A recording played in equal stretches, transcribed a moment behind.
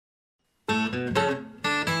This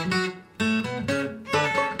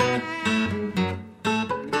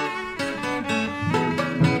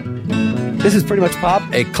is Pretty Much Pop,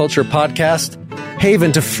 a culture podcast,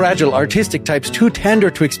 haven to fragile artistic types too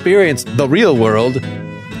tender to experience the real world.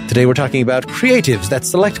 Today we're talking about creatives, that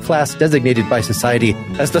select class designated by society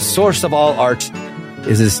as the source of all art.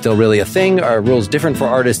 Is this still really a thing? Are rules different for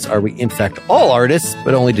artists? Are we in fact all artists,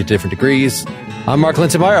 but only to different degrees? I'm Mark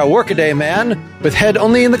Linsenmeyer, a workaday man, with head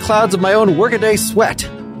only in the clouds of my own workaday sweat.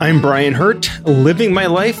 I'm Brian Hurt, living my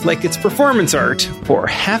life like it's performance art for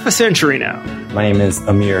half a century now. My name is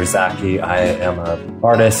Amir Zaki. I am an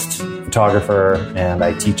artist, photographer, and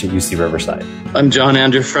I teach at UC Riverside. I'm John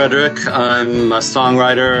Andrew Frederick. I'm a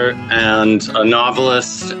songwriter and a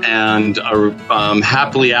novelist and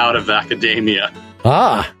happily out of academia.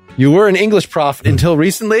 Ah, you were an English prof until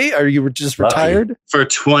recently, or you were just retired? For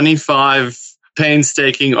 25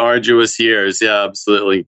 painstaking, arduous years. Yeah,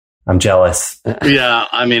 absolutely. I'm jealous. Yeah,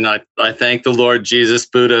 I mean, I thank the Lord Jesus,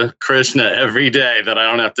 Buddha, Krishna every day that I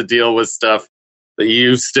don't have to deal with stuff that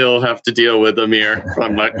you still have to deal with, Amir.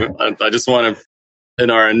 I just want to, in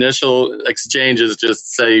our initial exchanges,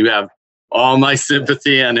 just say you have all my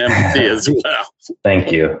sympathy and empathy as well.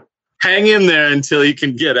 Thank you. Hang in there until you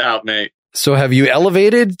can get out, mate. So have you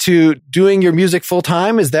elevated to doing your music full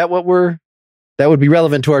time? Is that that would be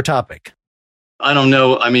relevant to our topic? I don't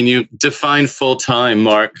know. I mean, you define full time,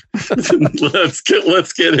 Mark. Let's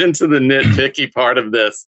get into the nitpicky part of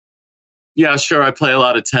this. Yeah, sure. I play a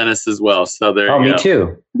lot of tennis as well. So there you go. Me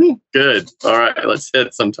too. Good. All right. Let's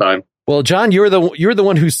hit sometime. Well, John, you're the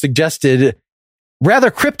one who suggested, rather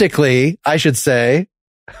cryptically, I should say.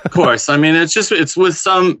 Of course. I mean, it's with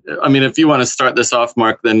some, I mean, if you want to start this off,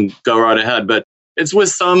 Mark, then go right ahead. But it's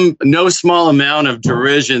with no small amount of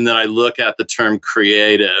derision that I look at the term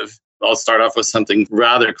creative. I'll start off with something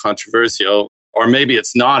rather controversial, or maybe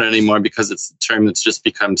it's not anymore because it's a term that's just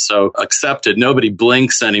become so accepted. Nobody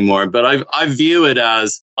blinks anymore. But I view it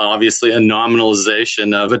as obviously a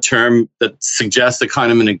nominalization of a term that suggests a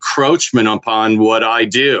kind of an encroachment upon what I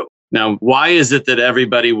do. Now, why is it that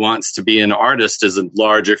everybody wants to be an artist is a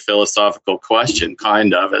larger philosophical question,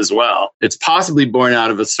 kind of, as well. It's possibly born out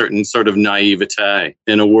of a certain sort of naivete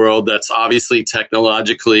in a world that's obviously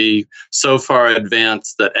technologically so far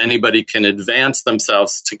advanced that anybody can advance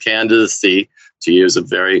themselves to candidacy, to use a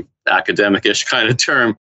very academic-ish kind of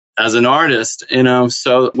term, as an artist,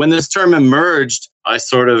 So when this term emerged, I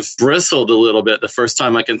sort of bristled a little bit the first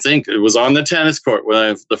time I can think. It was on the tennis court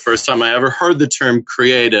the first time I ever heard the term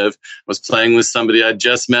creative. Was playing with somebody I'd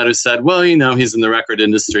just met who said, well, he's in the record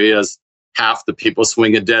industry, as half the people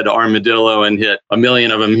swing a dead armadillo and hit 1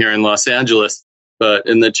 million of them here in Los Angeles. But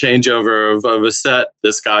in the changeover of a set,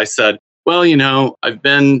 this guy said, well, I've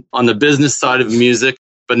been on the business side of music,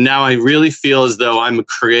 but now I really feel as though I'm a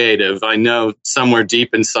creative. I know somewhere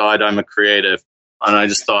deep inside I'm a creative. And I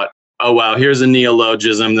just thought, oh, wow, here's a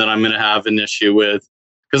neologism that I'm going to have an issue with.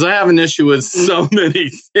 Because I have an issue with so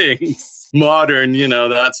many things. Modern,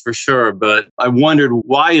 that's for sure. But I wondered,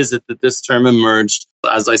 why is it that this term emerged?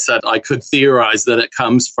 As I said, I could theorize that it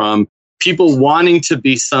comes from people wanting to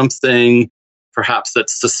be something perhaps that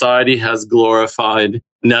society has glorified,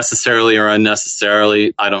 necessarily or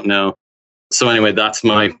unnecessarily. I don't know. So anyway, that's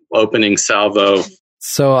my opening salvo.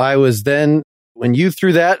 So I was then, when you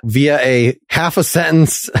threw that via a half a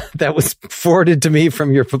sentence that was forwarded to me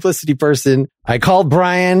from your publicity person, I called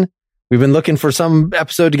Brian. We've been looking for some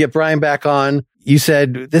episode to get Brian back on. You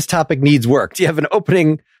said this topic needs work. Do you have an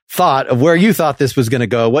opening thought of where you thought this was going to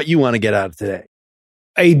go, what you want to get out of today?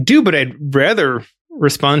 I do, but I'd rather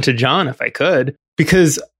respond to John if I could,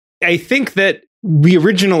 because I think that we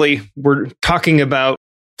originally were talking about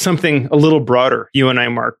something a little broader, you and I,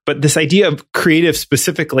 Mark, but this idea of creative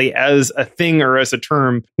specifically as a thing or as a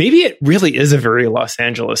term, maybe it really is a very Los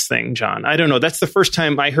Angeles thing, John. I don't know. That's the first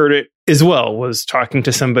time I heard it as well, was talking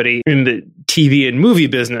to somebody in the TV and movie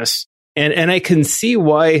business. And I can see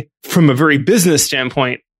why, from a very business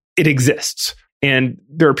standpoint, it exists. And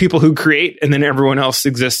there are people who create, and then everyone else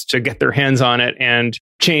exists to get their hands on it and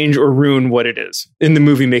change or ruin what it is in the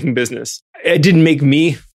movie making business. It didn't make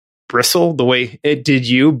me bristle the way it did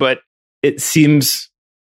you, but it seems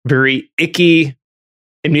very icky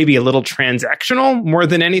and maybe a little transactional more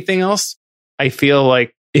than anything else. I feel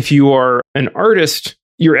like if you are an artist,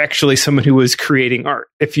 you're actually someone who is creating art.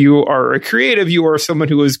 If you are a creative, you are someone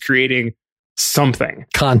who is creating something.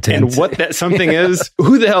 Content. And what that something is,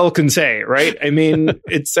 who the hell can say, right? I mean,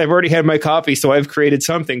 I've already had my coffee, so I've created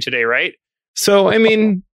something today, right? So, I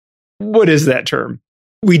mean, what is that term?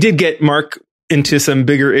 We did get Mark into some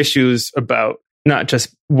bigger issues about not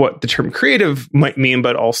just what the term creative might mean,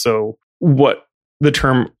 but also what the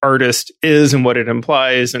term artist is and what it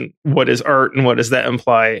implies, and what is art and what does that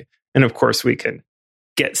imply. And of course, we can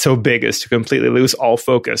get so big as to completely lose all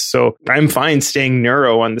focus. So I'm fine staying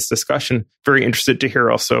narrow on this discussion. Very interested to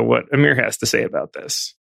hear also what Amir has to say about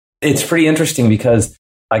this. It's pretty interesting because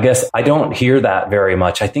I guess I don't hear that very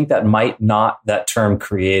much. I think that term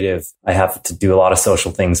creative, I have to do a lot of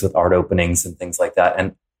social things with art openings and things like that.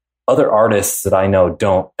 And other artists that I know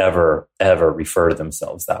don't ever refer to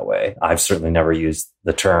themselves that way. I've certainly never used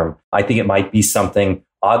the term. I think it might be something,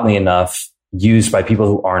 oddly enough, used by people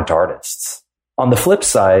who aren't artists. On the flip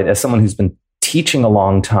side, as someone who's been teaching a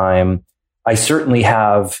long time, I certainly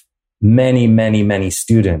have many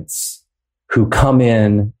students who come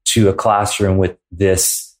in to a classroom with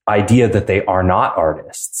this idea that they are not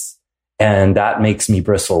artists. And that makes me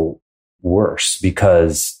bristle worse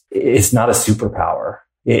because it's not a superpower.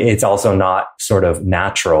 It's also not sort of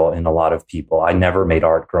natural in a lot of people. I never made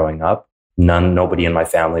art growing up. Nobody in my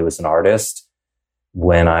family was an artist.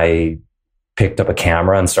 When I picked up a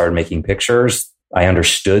camera and started making pictures, I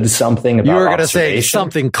understood something about. You were going to say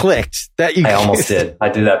something clicked. I almost did. I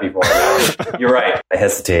did that before. You're right. I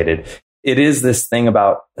hesitated. It is this thing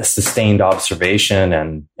about sustained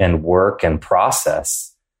observation and work and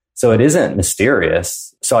process. So it isn't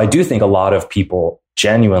mysterious. So I do think a lot of people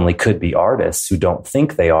genuinely could be artists who don't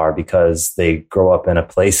think they are because they grow up in a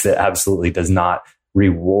place that absolutely does not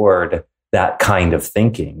reward that kind of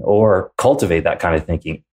thinking or cultivate that kind of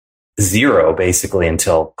thinking. Zero, basically,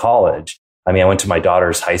 until college. I mean, I went to my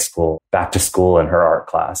daughter's high school, back to school in her art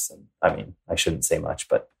class. And I mean, I shouldn't say much,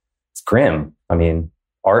 but it's grim. I mean,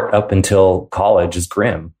 art up until college is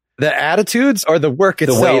grim. The attitudes or the work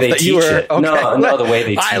itself? The way they that teach you were, it. okay. No, the way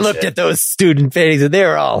they teach it. I looked at those student paintings and they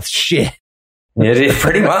were all shit. It is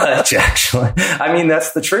pretty much, actually. I mean,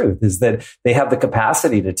 that's the truth, is that they have the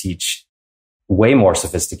capacity to teach way more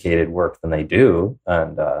sophisticated work than they do.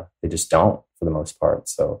 And they just don't for the most part.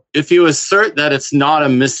 So if you assert that it's not a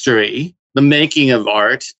mystery, the making of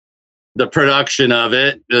art, the production of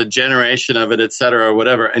it, the generation of it, et cetera, or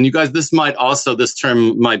whatever. And you guys, this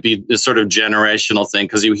term might be a sort of generational thing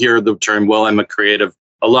because you hear the term, well, I'm a creative,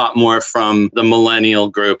 a lot more from the millennial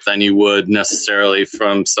group than you would necessarily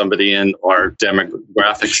from somebody in our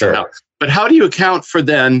demographic. Sure. But how do you account for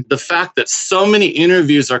then the fact that so many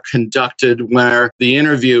interviews are conducted where the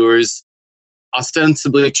interviewers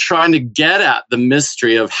ostensibly trying to get at the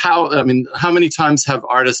mystery of how many times have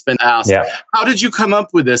artists been asked, how did you come up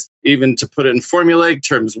with this? Even to put it in formulaic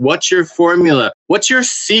terms, what's your formula? What's your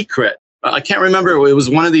secret? I can't remember. It was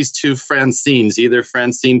one of these two Francines, either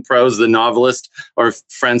Francine Prose, the novelist, or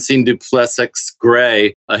Francine Duplessis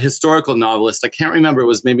Gray, a historical novelist. I can't remember. It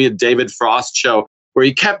was maybe a David Frost show where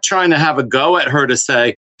he kept trying to have a go at her to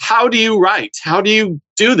say, how do you write? How do you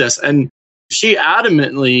do this? And she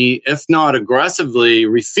adamantly, if not aggressively,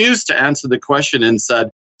 refused to answer the question and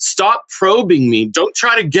said, stop probing me. Don't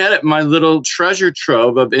try to get at my little treasure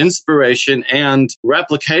trove of inspiration and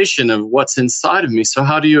replication of what's inside of me. So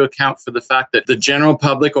how do you account for the fact that the general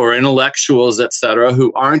public or intellectuals, et cetera,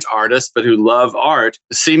 who aren't artists but who love art,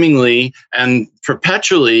 seemingly and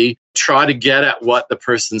perpetually try to get at what the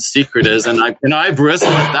person's secret is? And I bristle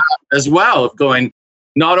at that as well, of going,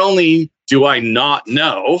 not only do I not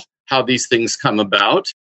know how these things come about,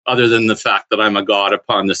 other than the fact that I'm a god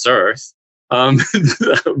upon this earth,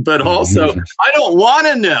 but also I don't want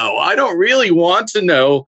to know. I don't really want to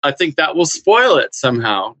know. I think that will spoil it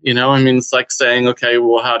somehow. You know, I mean, it's like saying, okay,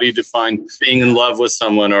 well, how do you define being in love with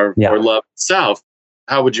someone or love itself?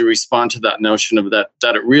 How would you respond to that notion of that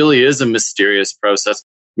it really is a mysterious process?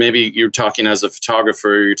 Maybe you're talking as a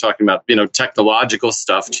photographer, you're talking about, technological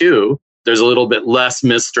stuff too. There's a little bit less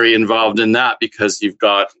mystery involved in that because you've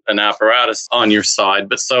got an apparatus on your side,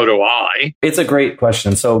 but so do I. It's a great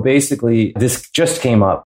question. So basically, this just came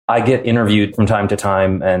up. I get interviewed from time to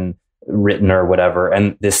time and written or whatever.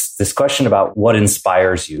 And this question about what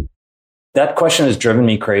inspires you, that question has driven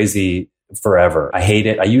me crazy forever. I hate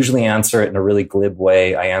it. I usually answer it in a really glib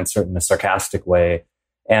way. I answer it in a sarcastic way.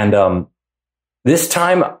 And this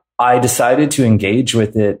time I decided to engage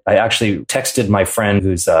with it. I actually texted my friend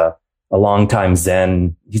who's a longtime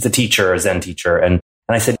he's a Zen teacher. And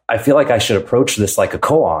I said, I feel like I should approach this like a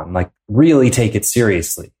koan, like really take it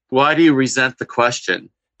seriously. Why do you resent the question?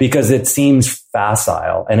 Because it seems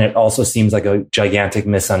facile and it also seems like a gigantic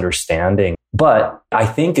misunderstanding. But I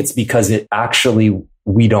think it's because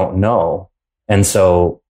we don't know. And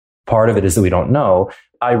so part of it is that we don't know.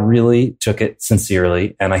 I really took it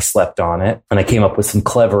sincerely and I slept on it and I came up with some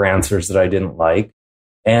clever answers that I didn't like.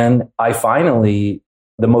 And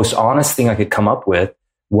the most honest thing I could come up with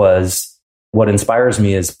was what inspires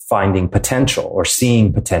me is finding potential or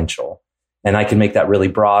seeing potential. And I can make that really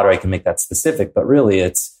broad or I can make that specific. But really,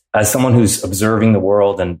 it's as someone who's observing the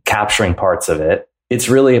world and capturing parts of it, it's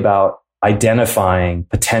really about identifying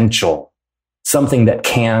potential, something that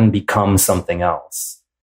can become something else.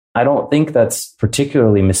 I don't think that's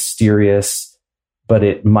particularly mysterious, but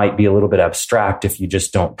it might be a little bit abstract if you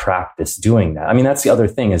just don't practice doing that. I mean, that's the other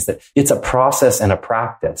thing, is that it's a process and a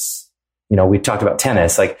practice. You know, we talked about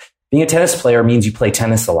tennis. Like, being a tennis player means you play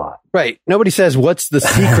tennis a lot. Right. Nobody says, what's the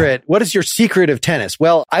secret? What is your secret of tennis?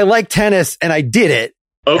 Well, I like tennis and I did it.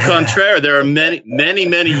 Au contraire, there are many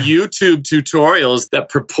YouTube tutorials that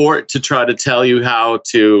purport to try to tell you how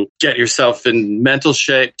to get yourself in mental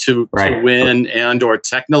shape to win and or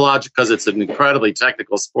technological, because it's an incredibly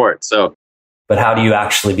technical sport. So, but how do you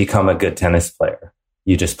actually become a good tennis player?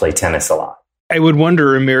 You just play tennis a lot. I would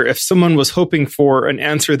wonder, Amir, if someone was hoping for an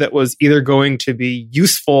answer that was either going to be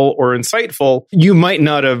useful or insightful, you might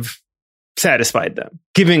not have satisfied them.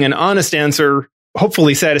 Giving an honest answer,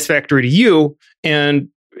 hopefully satisfactory to you, and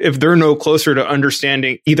if they're no closer to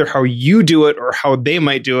understanding either how you do it or how they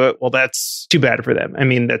might do it, well, that's too bad for them. I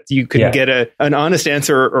mean, that you could get an honest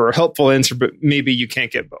answer or a helpful answer, but maybe you can't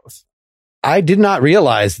get both. I did not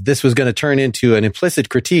realize this was going to turn into an implicit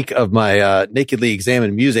critique of my Nakedly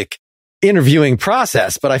Examined Music interviewing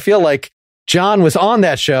process, but I feel like John was on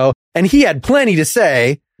that show and he had plenty to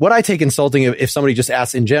say. What I take insulting if somebody just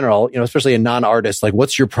asks in general, you know, especially a non-artist, like,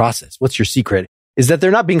 what's your process? What's your secret? Is that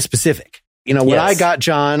they're not being specific. You know, when I got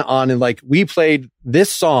John on and like, we played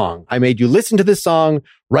this song, I made you listen to this song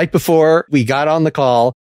right before we got on the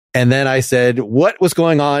call. And then I said, what was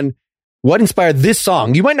going on? What inspired this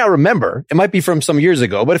song? You might not remember. It might be from some years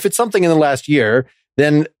ago, but if it's something in the last year,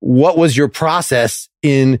 then what was your process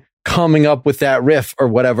in coming up with that riff or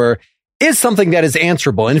whatever is something that is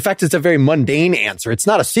answerable. And in fact, it's a very mundane answer. It's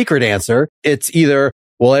not a secret answer. It's either,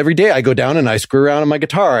 well, every day I go down and I screw around on my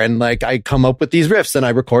guitar and like I come up with these riffs and I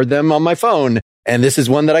record them on my phone. And this is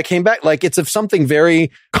one that I came back. Like, it's of something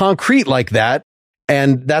very concrete like that.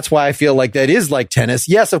 And that's why I feel like that is like tennis.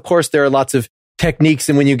 Yes, of course, there are lots of techniques.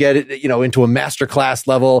 And when you get it, you know, into a masterclass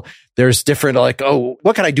level, there's different, like, oh,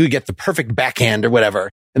 what can I do to get the perfect backhand or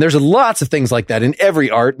whatever? And there's lots of things like that in every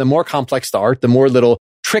art. The more complex the art, the more little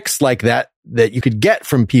tricks like that you could get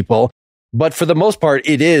from people. But for the most part,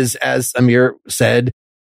 it is, as Amir said,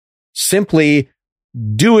 simply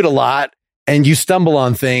do it a lot and you stumble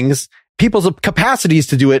on things. People's capacities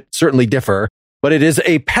to do it certainly differ, but it is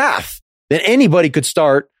a path that anybody could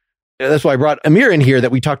start. That's why I brought Amir in here,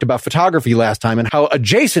 that we talked about photography last time and how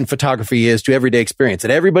adjacent photography is to everyday experience.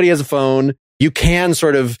 And everybody has a phone. You can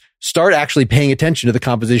sort of start actually paying attention to the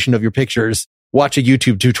composition of your pictures, watch a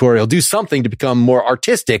YouTube tutorial, do something to become more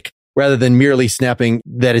artistic rather than merely snapping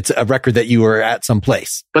that it's a record that you were at some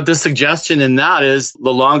place. But the suggestion in that is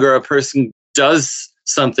the longer a person does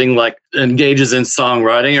something like engages in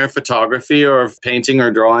songwriting or photography or painting or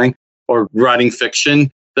drawing or writing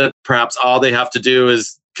fiction, that perhaps all they have to do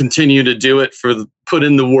is continue to do it, put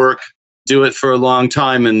in the work, do it for a long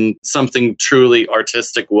time, and something truly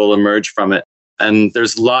artistic will emerge from it. And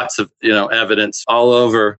there's lots of, evidence all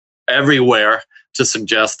over everywhere to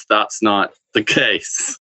suggest that's not the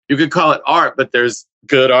case. You could call it art, but there's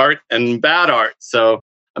good art and bad art. So,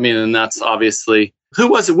 and that's obviously, who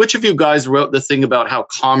was it? Which of you guys wrote the thing about how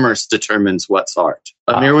commerce determines what's art?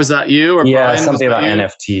 Amir, was that you? Or yeah, Brian, something about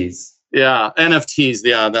NFTs. Yeah, NFTs.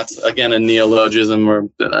 Yeah, that's again a neologism or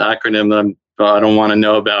an acronym that I don't want to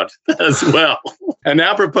know about as well. And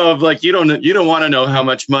apropos of you don't want to know how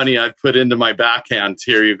much money I've put into my backhand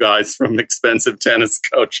here, you guys, from expensive tennis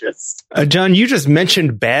coaches. John, you just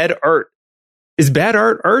mentioned bad art. Is bad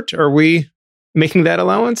art art? Are we making that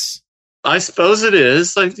allowance? I suppose it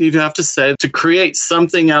is. You'd have to say, to create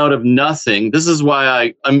something out of nothing. This is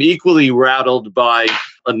why I'm equally rattled by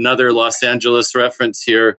another Los Angeles reference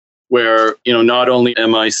here, where, not only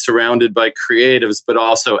am I surrounded by creatives, but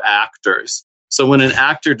also actors. So when an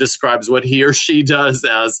actor describes what he or she does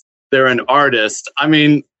as they're an artist,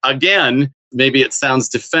 again, maybe it sounds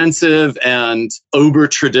defensive and uber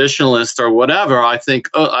traditionalist or whatever. I think,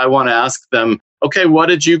 I want to ask them, okay, what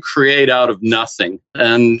did you create out of nothing?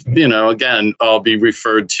 And, again, I'll be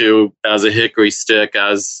referred to as a hickory stick,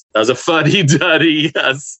 as a fuddy-duddy,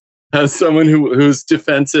 as someone who's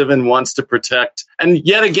defensive and wants to protect. And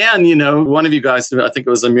yet again, one of you guys, I think it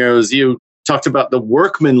was Amir, it was you, talked about the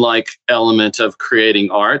workmanlike element of creating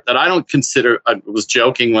art that I don't consider. I was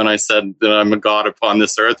joking when I said that I'm a god upon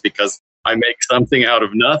this earth because I make something out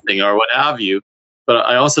of nothing or what have you. But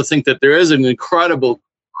I also think that there is an incredible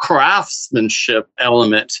craftsmanship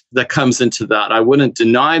element that comes into that. I wouldn't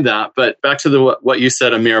deny that. But back to what you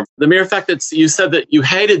said, Amir, the mere fact that you said that you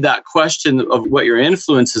hated that question of what your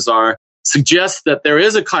influences are, suggests that there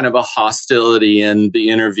is a kind of a hostility in the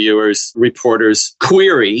interviewer's, reporter's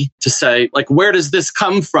query to say, like, where does this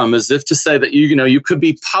come from? As if to say that, you could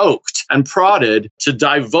be poked and prodded to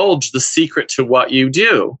divulge the secret to what you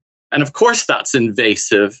do. And of course, that's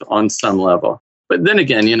invasive on some level. But then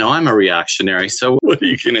again, I'm a reactionary. So what are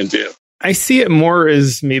you going to do? I see it more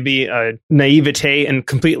as maybe a naivete and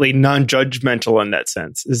completely non-judgmental in that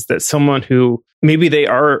sense, is that someone who maybe they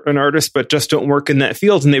are an artist, but just don't work in that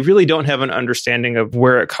field, and they really don't have an understanding of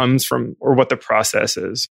where it comes from or what the process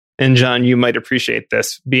is. And John, you might appreciate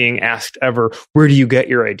this, being asked ever, where do you get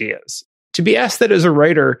your ideas? To be asked that as a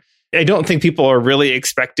writer, I don't think people are really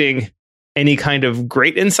expecting any kind of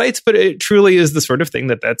great insights, but it truly is the sort of thing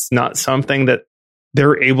that's not something that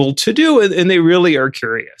they're able to do, and they really are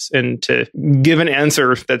curious. And to give an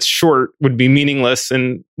answer that's short would be meaningless,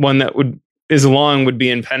 and one that is long would be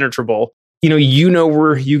impenetrable. You know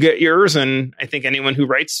where you get yours, and I think anyone who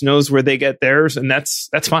writes knows where they get theirs, and that's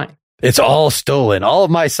fine. It's all stolen. All of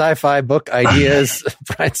my sci-fi book ideas,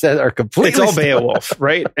 Brian said, are completely It's all stolen. Beowulf,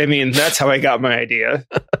 right? I mean, that's how I got my idea.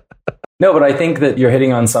 No, but I think that you're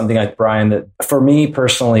hitting on something, like Brian, that for me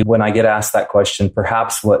personally, when I get asked that question,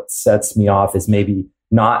 perhaps what sets me off is maybe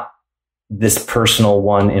not this personal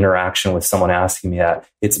one interaction with someone asking me that.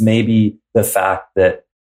 It's maybe the fact that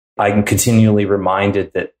I'm continually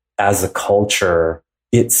reminded that as a culture,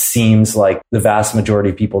 it seems like the vast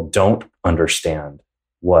majority of people don't understand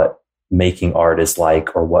what making art is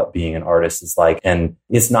like or what being an artist is like. And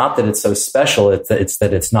it's not that it's so special. It's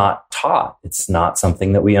that it's not taught. It's not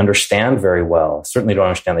something that we understand very well. Certainly don't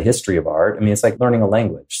understand the history of art. I mean, it's like learning a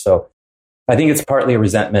language. So I think it's partly a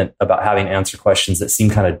resentment about having to answer questions that seem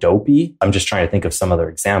kind of dopey. I'm just trying to think of some other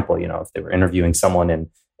example. If they were interviewing someone in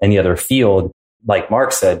any other field, like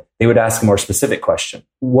Mark said, they would ask a more specific question.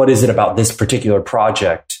 What is it about this particular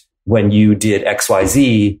project when you did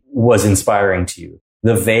XYZ was inspiring to you?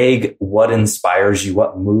 The vague, what inspires you,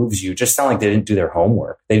 what moves you, just sound like they didn't do their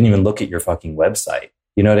homework. They didn't even look at your fucking website.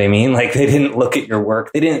 You know what I mean? Like they didn't look at your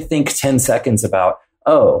work. They didn't think 10 seconds about,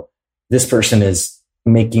 oh, this person is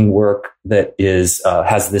making work that is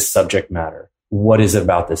has this subject matter. What is it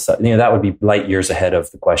about this? That would be light years ahead of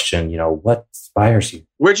the question, what inspires you?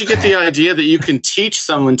 Where'd you get the idea that you can teach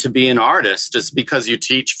someone to be an artist just because you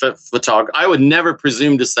teach photography? I would never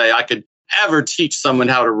presume to say I could ever teach someone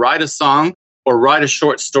how to write a song or write a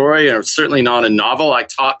short story, or certainly not a novel. I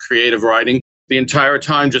taught creative writing the entire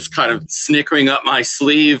time, just kind of snickering up my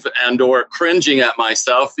sleeve and or cringing at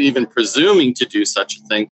myself, even presuming to do such a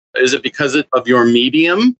thing. Is it because of your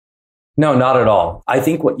medium? No, not at all. I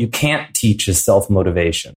think what you can't teach is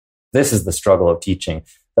self-motivation. This is the struggle of teaching.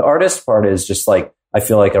 The artist part is just like, I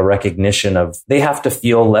feel like a recognition of they have to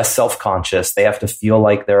feel less self-conscious. They have to feel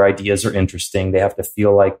like their ideas are interesting. They have to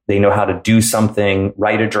feel like they know how to do something,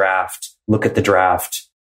 write a draft, look at the draft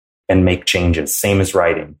and make changes. Same as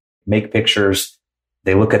writing. Make pictures.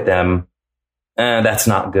 They look at them. That's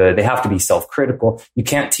not good. They have to be self-critical. You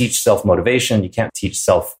can't teach self-motivation. You can't teach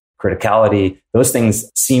self-criticality. Those things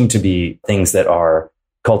seem to be things that are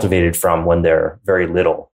cultivated from when they're very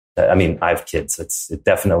little. I mean, I have kids. It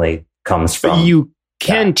definitely comes from. But you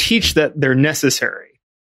can teach that they're necessary,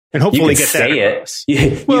 and hopefully get that across. You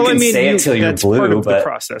can say it till you're blue, part of but the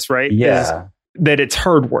process, right? Yeah, that it's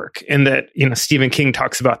hard work, and that Stephen King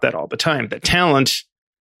talks about that all the time. That talent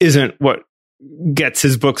isn't what gets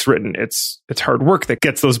his books written. It's hard work that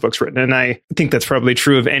gets those books written, and I think that's probably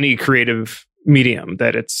true of any creative medium.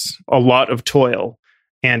 That it's a lot of toil.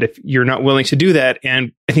 And if you're not willing to do that,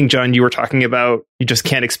 and I think, John, you were talking about you just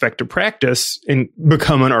can't expect to practice and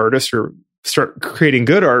become an artist or start creating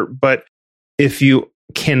good art. But if you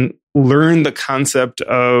can learn the concept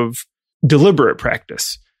of deliberate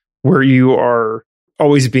practice, where you are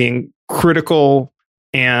always being critical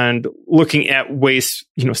and looking at ways,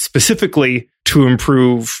 specifically to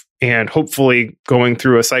improve, and hopefully going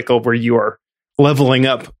through a cycle where you are leveling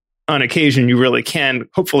up on occasion, you really can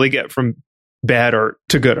hopefully get from bad art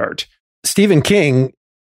to good art. Stephen King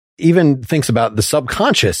even thinks about the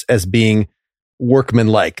subconscious as being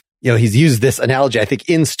workmanlike. He's used this analogy, I think,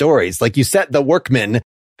 in stories. Like you set the workmen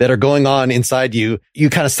that are going on inside you, you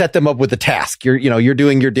kind of set them up with a task. You're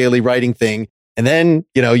doing your daily writing thing. And then,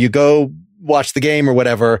 you go watch the game or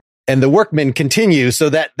whatever, and the workmen continue, so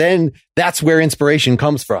that then that's where inspiration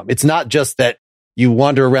comes from. It's not just that you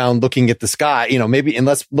wander around looking at the sky, maybe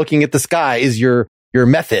unless looking at the sky is your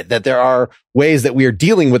method, that there are ways that we are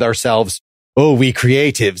dealing with ourselves. Oh, we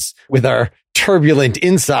creatives with our turbulent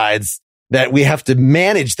insides, that we have to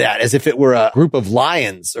manage that as if it were a group of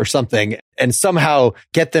lions or something, and somehow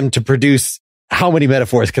get them to produce how many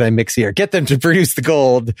metaphors can I mix here? Get them to produce the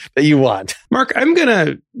gold that you want. Mark, I'm going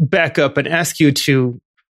to back up and ask you to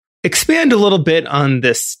expand a little bit on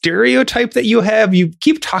this stereotype that you have. You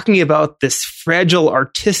keep talking about this fragile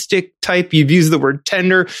artistic type. You've used the word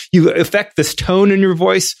tender. You affect this tone in your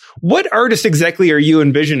voice. What artist exactly are you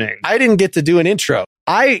envisioning? I didn't get to do an intro.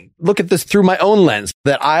 I look at this through my own lens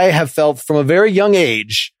that I have felt from a very young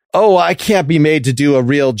age. Oh, I can't be made to do a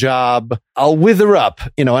real job. I'll wither up,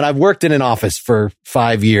 and I've worked in an office for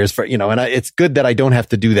 5 years it's good that I don't have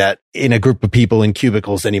to do that in a group of people in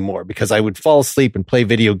cubicles anymore, because I would fall asleep and play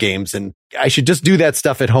video games, and I should just do that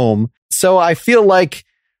stuff at home. So I feel like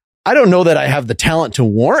I don't know that I have the talent to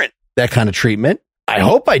warrant that kind of treatment. I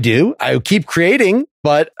hope I do. I keep creating,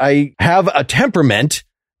 but I have a temperament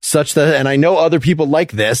such that, and I know other people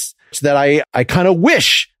like this, that I kind of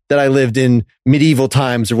wish that I lived in medieval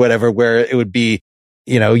times or whatever, where it would be,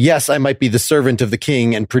 yes, I might be the servant of the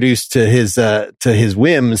king and produced to his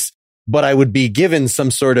whims, but I would be given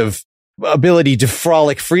some sort of ability to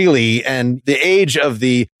frolic freely, and the age of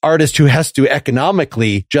the artist who has to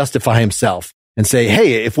economically justify himself and say,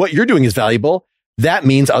 hey, if what you're doing is valuable, that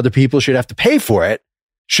means other people should have to pay for it,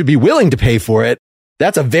 should be willing to pay for it.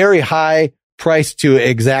 That's a very high price to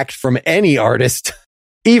exact from any artist,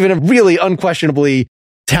 even a really unquestionably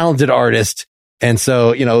talented artist. And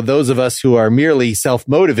so, those of us who are merely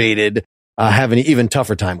self-motivated have an even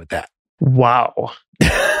tougher time with that. Wow.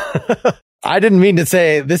 I didn't mean to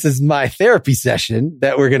say this is my therapy session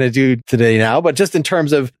that we're going to do today now, but just in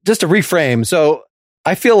terms of just to reframe. So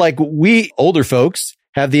I feel like we older folks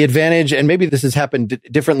have the advantage, and maybe this has happened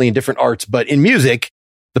differently in different arts, but in music,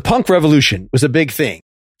 the punk revolution was a big thing.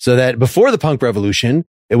 So that before the punk revolution,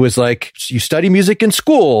 it was like you study music in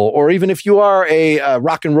school, or even if you are a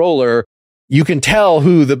rock and roller, you can tell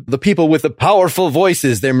who the people with the powerful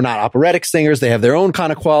voices. They're not operatic singers. They have their own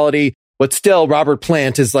kind of quality, but still Robert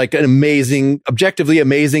Plant is like an amazing, objectively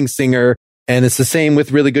amazing singer. And it's the same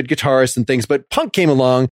with really good guitarists and things. But punk came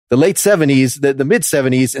along the late 70s, the mid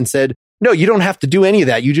 70s, and said, no, you don't have to do any of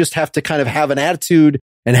that. You just have to kind of have an attitude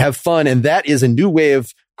and have fun. And that is a new way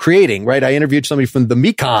of creating, right? I interviewed somebody from the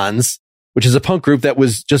Mekons, which is a punk group that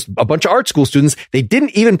was just a bunch of art school students. They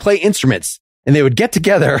didn't even play instruments, and they would get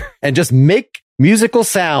together and just make musical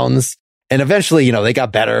sounds. And eventually, they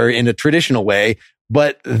got better in a traditional way,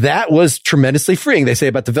 but that was tremendously freeing. They say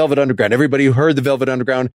about the Velvet Underground. Everybody who heard the Velvet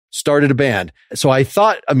Underground started a band. So I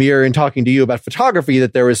thought, Amir, in talking to you about photography,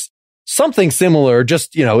 that there was something similar,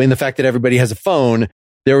 just, in the fact that everybody has a phone.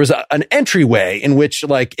 There was an entryway in which,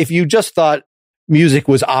 like, if you just thought music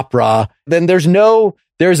was opera, then there's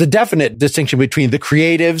a definite distinction between the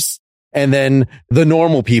creatives and then the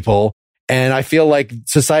normal people. And I feel like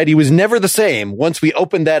society was never the same once we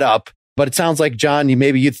opened that up. But it sounds like, John,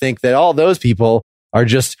 you'd think that all those people are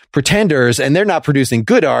just pretenders and they're not producing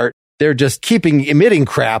good art. They're just emitting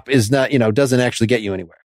crap is not, doesn't actually get you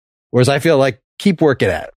anywhere. Whereas I feel like keep working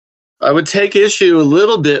at it. I would take issue a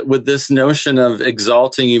little bit with this notion of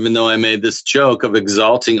exalting, even though I made this joke of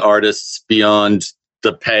exalting artists beyond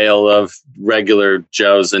the pale of regular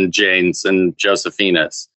Joes and Janes and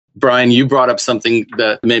Josephinas. Brian, you brought up something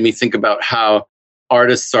that made me think about how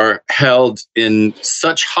artists are held in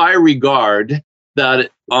such high regard that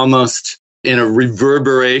it almost in a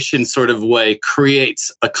reverberation sort of way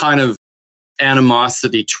creates a kind of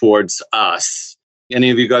animosity towards us. Any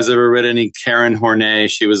of you guys ever read any Karen Horney?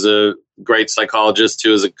 She was a great psychologist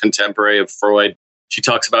who was a contemporary of Freud. She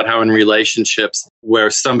talks about how in relationships where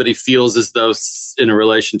somebody feels as though in a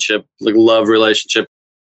relationship, like a love relationship,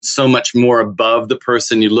 so much more above the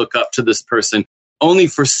person, you look up to this person, only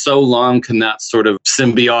for so long can that sort of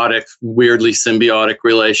weirdly symbiotic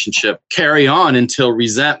relationship carry on until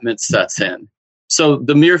resentment sets in. So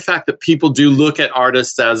the mere fact that people do look at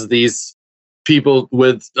artists as these people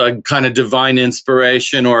with a kind of divine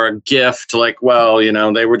inspiration or a gift, like, well,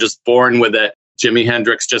 they were just born with it. Jimi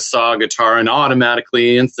Hendrix just saw a guitar and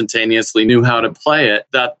automatically, instantaneously knew how to play it.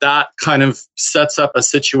 That kind of sets up a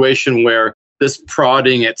situation where this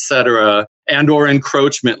prodding, etc., and or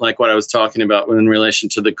encroachment, like what I was talking about in relation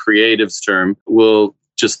to the creatives term, will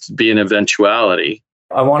just be an eventuality.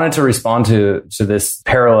 I wanted to respond to this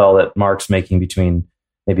parallel that Mark's making between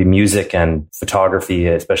maybe music and photography,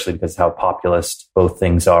 especially because of how populist both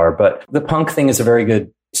things are. But the punk thing is a very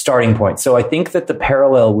good starting point. So I think that the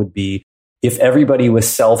parallel would be if everybody with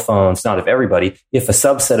cell phones, not if everybody, if a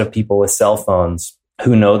subset of people with cell phones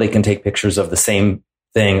who know they can take pictures of the same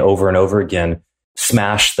thing over and over again,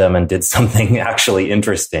 smashed them and did something actually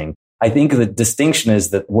interesting. I think the distinction is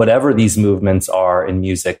that whatever these movements are in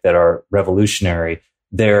music that are revolutionary,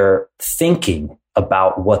 they're thinking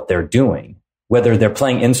about what they're doing, whether they're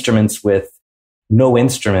playing instruments with no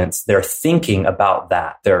instruments, they're thinking about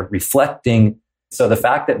that. They're reflecting. So the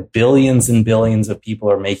fact that billions and billions of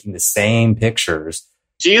people are making the same pictures.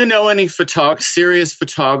 Do you know any serious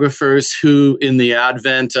photographers who, in the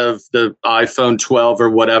advent of the iPhone 12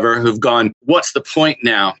 or whatever, who've gone, what's the point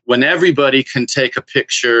now? When everybody can take a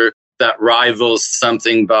picture that rivals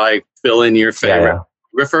something by fill in your favorite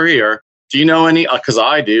photographer here. Do you know any? Because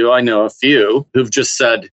I do. I know a few who've just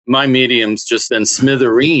said, my medium's just been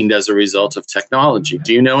smithereened as a result of technology.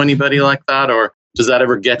 Do you know anybody like that? Or does that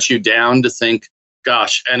ever get you down to think,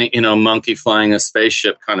 gosh, any, monkey flying a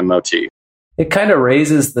spaceship kind of motif? It kind of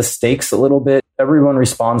raises the stakes a little bit. Everyone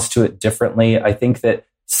responds to it differently. I think that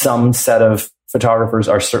some set of photographers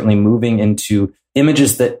are certainly moving into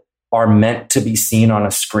images that are meant to be seen on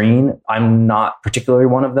a screen. I'm not particularly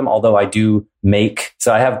one of them, although I do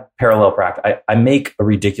so I have parallel practice. I make a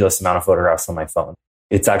ridiculous amount of photographs on my phone.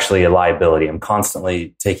 It's actually a liability. I'm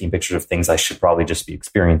constantly taking pictures of things I should probably just be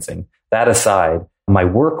experiencing. That aside, my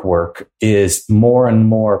work is more and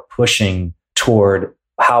more pushing toward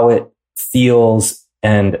how it feels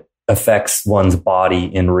and affects one's body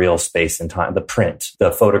in real space and time,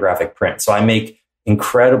 the photographic print. So I make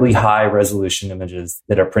incredibly high resolution images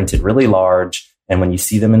that are printed really large. And when you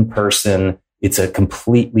see them in person, it's a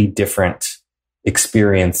completely different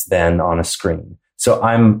experience than on a screen. So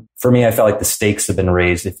for me, I felt like the stakes have been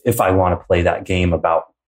raised if I want to play that game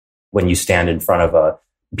about when you stand in front of a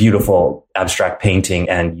beautiful abstract painting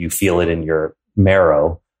and you feel it in your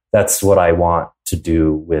marrow. That's what I want to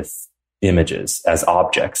do with images as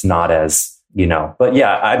objects, not as, but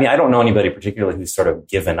yeah, I mean, I don't know anybody particularly who's sort of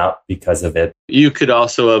given up because of it. You could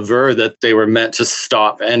also aver that they were meant to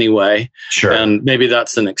stop anyway. Sure. And maybe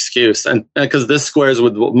that's an excuse. And because this squares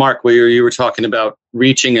with Mark, where you were talking about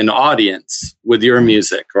reaching an audience with your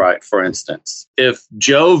music, right? For instance, if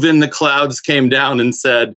Jove in the clouds came down and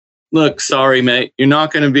said, look, sorry, mate, you're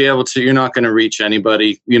not going to reach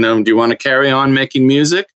anybody. Do you want to carry on making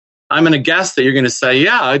music? I'm going to guess that you're going to say,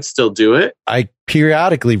 yeah, I'd still do it. I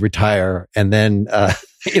periodically retire and then, I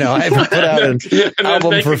haven't put out an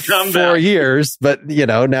album for 4 years, but,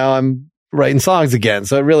 now I'm writing songs again.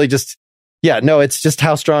 So it really just, it's just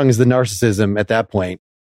how strong is the narcissism at that point.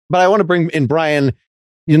 But I want to bring in Brian,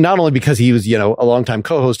 not only because he was, a longtime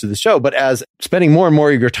co-host of the show, but as spending more and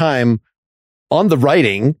more of your time on the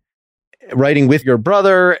writing with your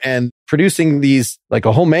brother and producing these like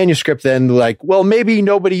a whole manuscript, then maybe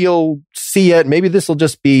nobody will see it. Maybe this will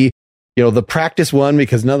just be, the practice one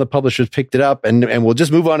because none of the publishers picked it up and we'll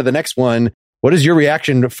just move on to the next one. What is your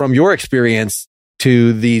reaction from your experience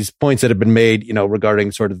to these points that have been made,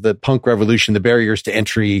 regarding sort of the punk revolution, the barriers to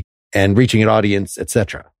entry and reaching an audience,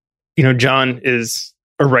 etc.? John is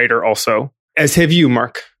a writer also, as have you,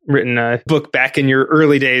 Mark, written a book back in your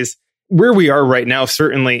early days. Where we are right now,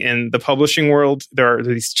 certainly in the publishing world, there are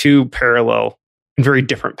these two parallel and very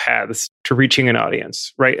different paths to reaching an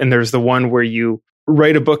audience, right? And there's the one where you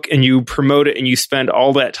write a book and you promote it and you spend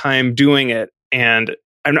all that time doing it. And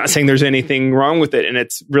I'm not saying there's anything wrong with it. And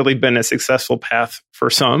it's really been a successful path for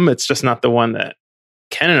some. It's just not the one that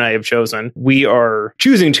Ken and I have chosen. We are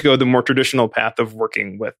choosing to go the more traditional path of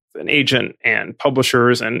working with an agent and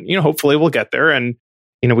publishers. And, hopefully we'll get there. And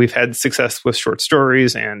we've had success with short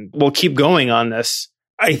stories and we'll keep going on this.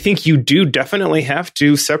 I think you do definitely have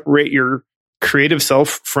to separate your creative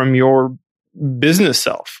self from your business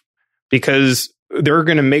self because they're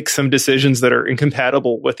going to make some decisions that are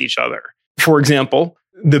incompatible with each other. For example,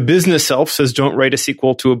 the business self says, don't write a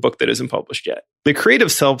sequel to a book that isn't published yet. The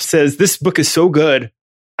creative self says, this book is so good.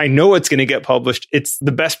 I know it's going to get published. It's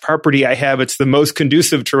the best property I have. It's the most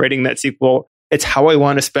conducive to writing that sequel. It's how I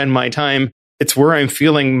want to spend my time. It's where I'm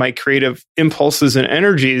feeling my creative impulses and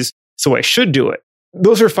energies, so I should do it.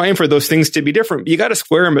 Those are fine for those things to be different. You got to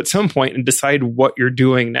square them at some point and decide what you're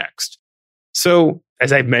doing next. So,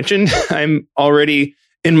 as I mentioned, I'm already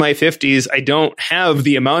in my 50s. I don't have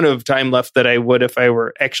the amount of time left that I would if I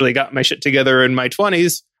were actually got my shit together in my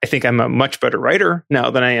 20s. I think I'm a much better writer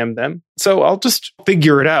now than I am then. So I'll just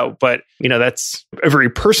figure it out. But, that's a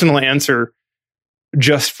very personal answer.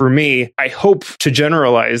 Just for me, I hope to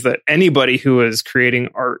generalize that anybody who is creating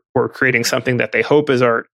art or creating something that they hope is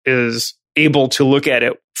art is able to look at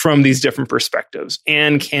it from these different perspectives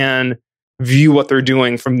and can view what they're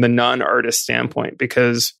doing from the non-artist standpoint.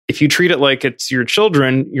 Because if you treat it like it's your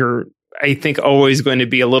children, you're, I think, always going to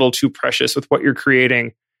be a little too precious with what you're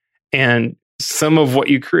creating. And some of what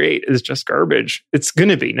you create is just garbage. It's going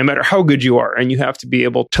to be, no matter how good you are. And you have to be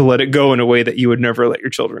able to let it go in a way that you would never let your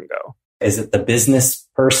children go. Is it the business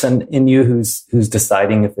person in you who's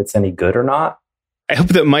deciding if it's any good or not? I hope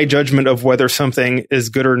that my judgment of whether something is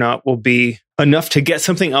good or not will be enough to get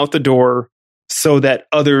something out the door so that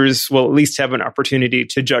others will at least have an opportunity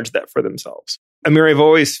to judge that for themselves. Amir, I've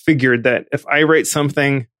always figured that if I write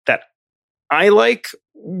something that I like,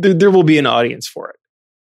 there will be an audience for it.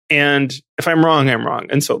 And if I'm wrong, I'm wrong,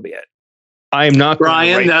 and so be it. I'm not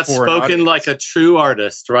Brian, that's spoken like a true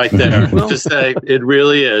artist right there. To say it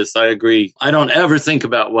really is. I agree. I don't ever think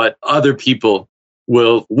about what other people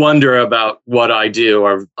will wonder about what I do.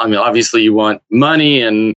 Or, I mean, obviously you want money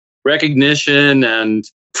and recognition and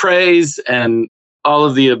praise and all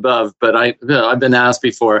of the above. But I've been asked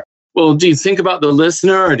before, well, do you think about the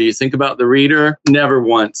listener or do you think about the reader? Never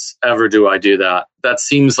once ever do I do that. That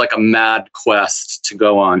seems like a mad quest to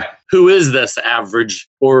go on. Who is this average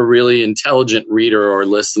or really intelligent reader or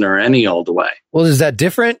listener any old way? Well, is that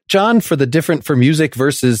different, John, for music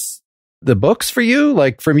versus the books for you?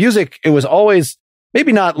 Like for music, it was always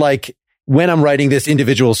maybe not like when I'm writing this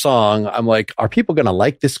individual song, I'm like, are people going to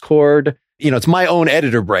like this chord? It's my own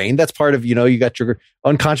editor brain. That's part of, you got your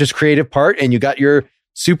unconscious creative part and you got your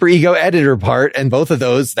super ego editor part. And both of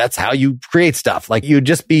those, that's how you create stuff. Like you'd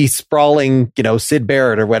just be sprawling, Syd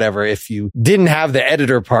Barrett or whatever. If you didn't have the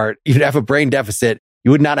editor part, you'd have a brain deficit.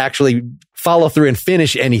 You would not actually follow through and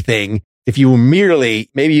finish anything. If you were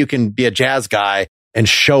maybe you can be a jazz guy and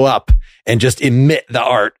show up and just emit the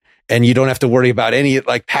art and you don't have to worry about any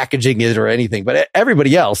like packaging it or anything, but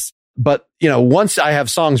everybody else. But, once I have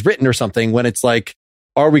songs written or something, when it's like,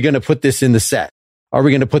 are we going to put this in the set? Are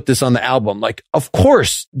we going to put this on the album? Like, of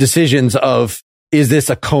course, decisions of, is this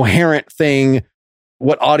a coherent thing?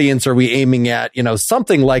 What audience are we aiming at?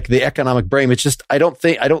 Something like the economic brain. It's just, I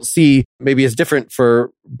don't see, maybe it's different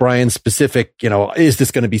for Brian's specific, is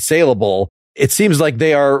this going to be saleable? It seems like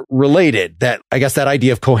they are related, that I guess that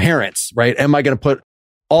idea of coherence, right? Am I going to put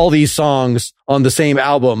all these songs on the same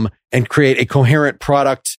album and create a coherent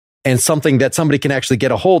product and something that somebody can actually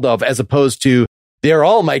get a hold of, as opposed to, they're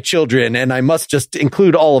all my children and I must just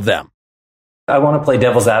include all of them? I want to play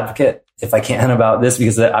devil's advocate if I can about this,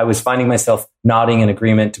 because I was finding myself nodding in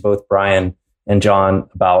agreement to both Brian and John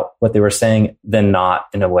about what they were saying, then not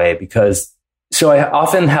in a way, because so I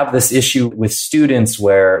often have this issue with students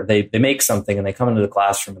where they make something and they come into the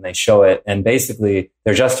classroom and they show it. And basically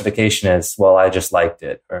their justification is, well, I just liked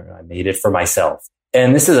it or I made it for myself.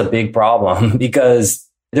 And this is a big problem because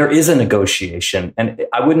there is a negotiation, and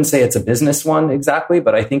I wouldn't say it's a business one exactly,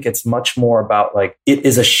 but I think it's much more about like, it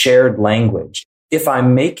is a shared language. If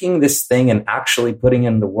I'm making this thing and actually putting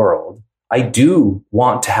in the world, I do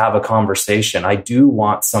want to have a conversation. I do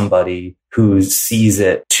want somebody who sees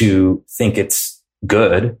it to think it's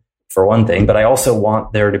good, for one thing, but I also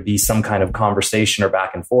want there to be some kind of conversation or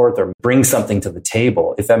back and forth or bring something to the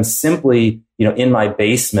table. If I'm simply, in my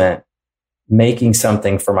basement making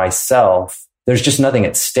something for myself, there's just nothing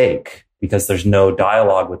at stake because there's no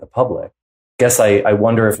dialogue with the public. I guess I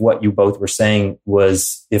wonder if what you both were saying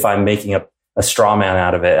was, if I'm making a straw man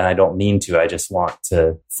out of it and I don't mean to, I just want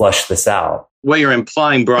to flush this out. What you're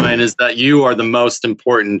implying, Brian, is that you are the most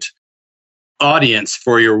important audience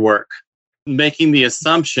for your work, making the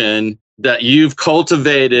assumption that you've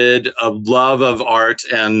cultivated a love of art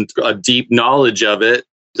and a deep knowledge of it,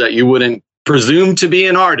 that you wouldn't presume to be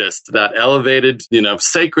an artist, that elevated,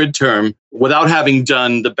 sacred term, without having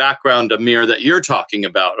done the background, Amir, that you're talking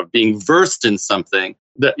about, of being versed in something,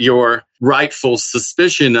 that your rightful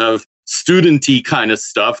suspicion of studenty kind of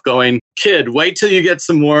stuff, going, kid, wait till you get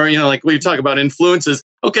some more, like we talk about influences.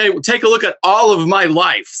 Okay, well, take a look at all of my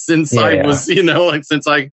life since I was, since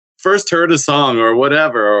I first heard a song or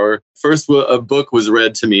whatever, or first a book was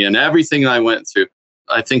read to me and everything I went through.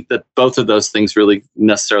 I think that both of those things really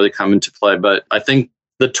necessarily come into play, but I think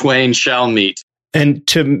the twain shall meet. And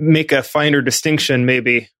to make a finer distinction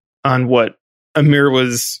maybe on what Amir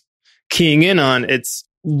was keying in on, it's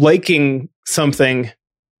liking something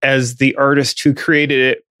as the artist who created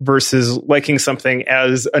it versus liking something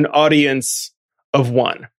as an audience of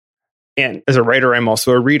one. And as a writer, I'm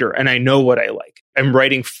also a reader and I know what I like. I'm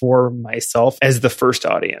writing for myself as the first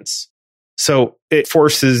audience. So it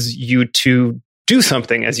forces you to do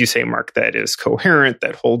something, as you say, Mark, that is coherent,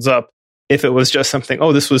 that holds up. If it was just something,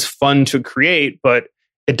 this was fun to create, but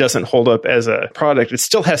it doesn't hold up as a product, it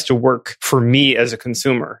still has to work for me as a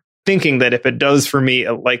consumer. Thinking that if it does for me,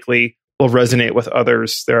 it likely will resonate with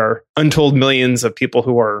others. There are untold millions of people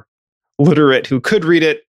who are literate who could read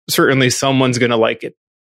it. Certainly someone's going to like it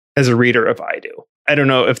as a reader if I do. I don't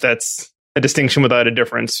know if that's a distinction without a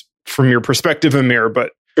difference from your perspective, Amir,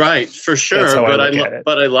 but right, for sure. But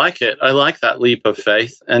I like it. I like that leap of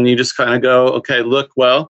faith. And you just kind of go, okay, look,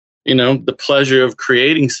 well, the pleasure of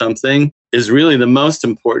creating something is really the most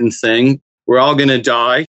important thing. we're all going to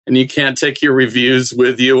die, and you can't take your reviews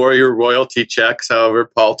with you or your royalty checks, however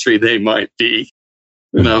paltry they might be.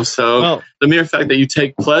 So the mere fact that you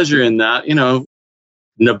take pleasure in that,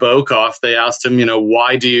 Nabokov, they asked him,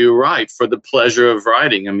 why do you write? For the pleasure of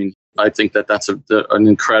writing. I mean, I think that that's an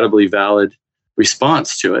incredibly valid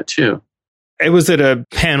response to it, too. I was at a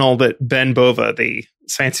panel that Ben Bova, the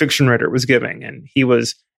science fiction writer, was giving, and he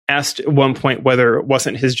was asked at one point whether it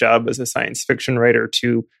wasn't his job as a science fiction writer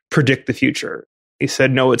to predict the future. He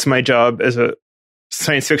said, no, it's my job as a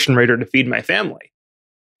science fiction writer to feed my family.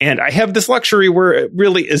 And I have this luxury where it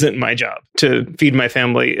really isn't my job to feed my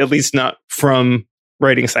family, at least not from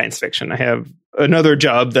writing science fiction. I have another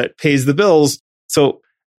job that pays the bills. So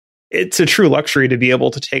it's a true luxury to be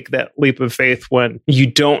able to take that leap of faith when you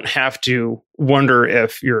don't have to wonder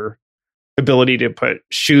if your ability to put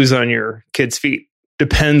shoes on your kids' feet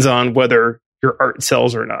depends on whether your art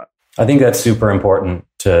sells or not. I think that's super important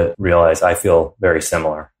to realize. I feel very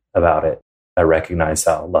similar about it. I recognize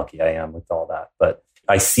how lucky I am with all that. But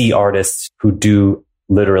I see artists who do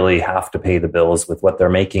literally have to pay the bills with what they're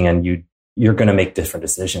making, and you're going to make different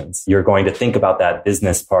decisions. You're going to think about that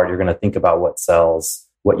business part. You're going to think about what sells,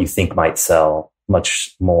 what you think might sell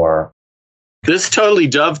much more. This totally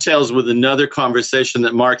dovetails with another conversation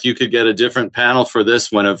that, Mark, you could get a different panel for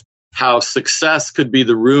this one, of how success could be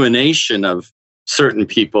the ruination of certain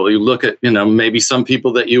people. You look at, maybe some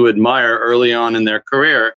people that you admire early on in their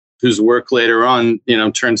career, whose work later on,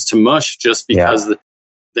 turns to mush just because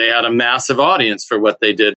they had a massive audience for what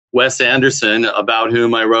they did. Wes Anderson, about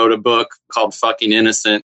whom I wrote a book called Fucking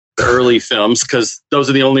Innocent, early films, because those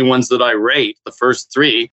are the only ones that I rate, the first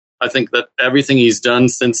three. I think that everything he's done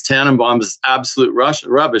since Tannenbaum is absolute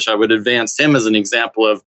rubbish. I would advance him as an example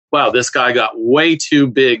of, wow, this guy got way too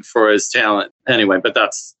big for his talent. Anyway, but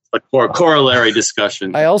that's a corollary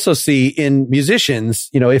discussion. I also see in musicians,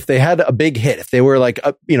 if they had a big hit, if they were like,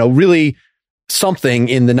 really something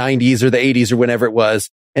in the 90s or the 80s or whenever it was,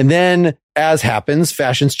 and then as happens,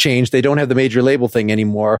 fashions change. They don't have the major label thing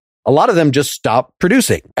anymore. A lot of them just stop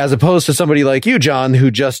producing, as opposed to somebody like you, John,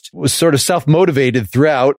 who just was sort of self-motivated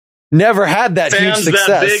throughout, never had that huge success.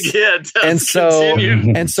 That big hit.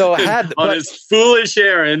 And so had on his foolish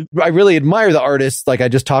errand. I really admire the artists. Like I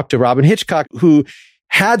just talked to Robin Hitchcock, who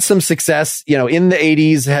had some success, in the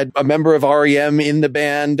 80s, had a member of REM in the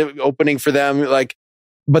band opening for them,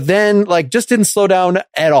 but then just didn't slow down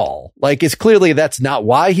at all. It's clearly that's not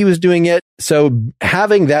why he was doing it. So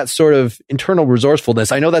having that sort of internal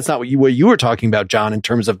resourcefulness, I know that's not what you were talking about, John, in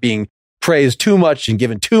terms of being praised too much and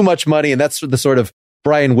given too much money. And that's the sort of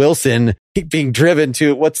Brian Wilson being driven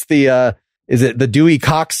to, what's the, is it the Dewey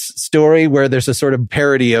Cox story, where there's a sort of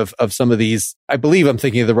parody of some of these, I believe I'm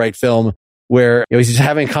thinking of the right film, where he's just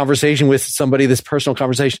having a conversation with somebody, this personal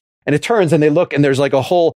conversation, and it turns and they look and there's like a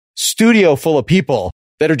whole studio full of people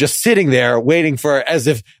that are just sitting there waiting for, as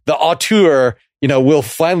if the auteur, will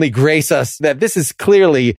finally grace us, that this is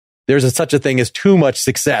clearly, there's such a thing as too much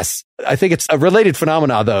success. I think it's a related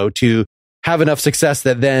phenomena, though, to have enough success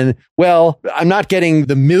that then, well, I'm not getting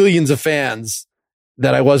the millions of fans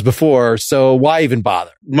that I was before, so why even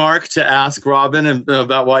bother? Mark, to ask Robin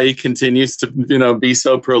about why he continues to, be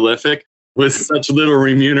so prolific with such little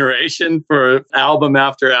remuneration for album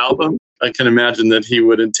after album. I can imagine that he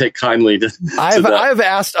wouldn't take kindly to that. I've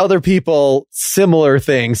asked other people similar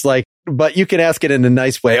things, but you can ask it in a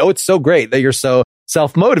nice way. Oh, it's so great that you're so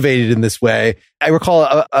self-motivated in this way. I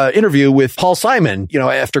recall an interview with Paul Simon,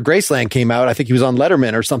 after Graceland came out. I think he was on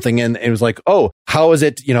Letterman or something. And it was like, oh, how is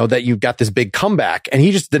it, that you got this big comeback? And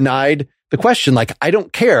he just denied the question. I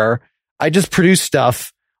don't care. I just produce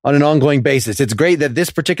stuff on an ongoing basis. It's great that this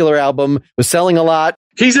particular album was selling a lot.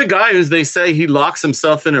 He's a guy who, they say, he locks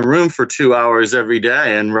himself in a room for 2 hours every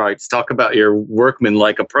day and writes. Talk about your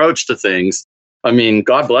workman-like approach to things. I mean,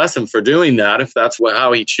 God bless him for doing that, if that's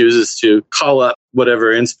how he chooses to call up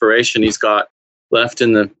whatever inspiration he's got left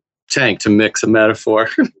in the tank, to mix a metaphor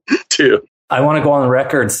too. I want to go on the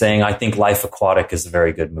record saying I think Life Aquatic is a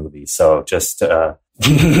very good movie. So just... All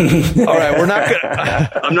right, we're not going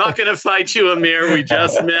I'm not going to fight you, Amir. We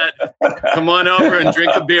just met. Come on over and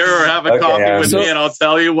drink a beer or have a coffee with me, and I'll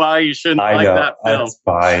tell you why you shouldn't like that film. That's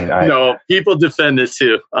fine. No, people defend it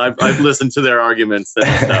too. I've listened to their arguments and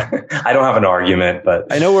stuff. I don't have an argument,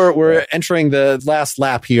 but I know we're entering the last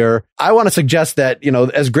lap here. I want to suggest that,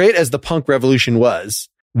 as great as the punk revolution was,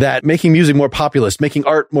 that making music more populist, making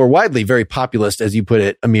art more widely very populist, as you put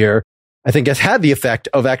it, Amir, I think has had the effect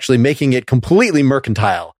of actually making it completely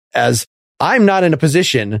mercantile, as I'm not in a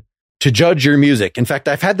position to judge your music. In fact,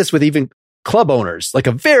 I've had this with even club owners,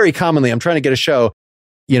 very commonly, I'm trying to get a show,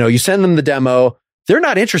 you send them the demo, they're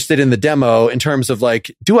not interested in the demo in terms of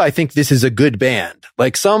like, do I think this is a good band?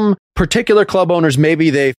 Like some particular club owners, maybe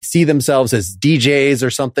they see themselves as DJs or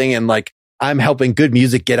something. And like, I'm helping good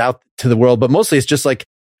music get out to the world. But mostly it's just like,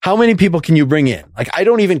 how many people can you bring in? Like, I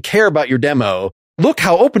don't even care about your demo. Look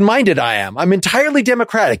how open-minded I am. I'm entirely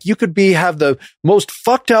democratic. You could have the most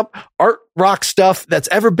fucked up art rock stuff that's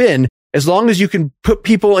ever been. As long as you can put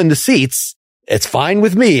people in the seats, it's fine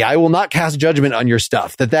with me. I will not cast judgment on your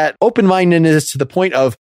stuff. That open-mindedness to the point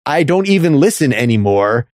of, I don't even listen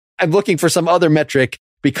anymore. I'm looking for some other metric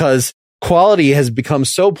because quality has become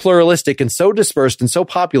so pluralistic and so dispersed and so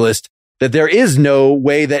populist that there is no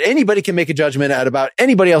way that anybody can make a judgment about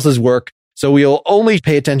anybody else's work. So we'll only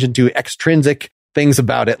pay attention to extrinsic things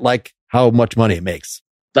about it, like how much money it makes.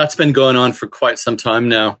 That's been going on for quite some time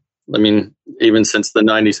now. I mean, even since the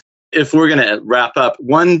 90s. If we're going to wrap up,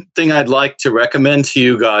 one thing I'd like to recommend to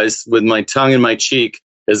you guys with my tongue in my cheek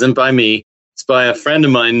isn't by me. It's by a friend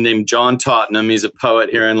of mine named John Tottenham. He's a poet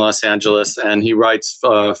here in Los Angeles, and he writes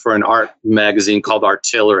for an art magazine called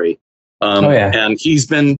Artillery. And he's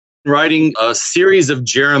been writing a series of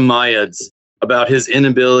Jeremiads about his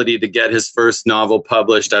inability to get his first novel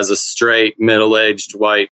published as a straight, middle-aged,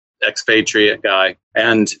 white expatriate guy.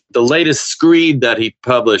 And the latest screed that he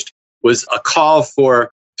published was a call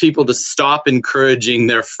for people to stop encouraging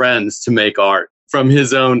their friends to make art from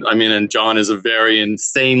his own. I mean, and John is a very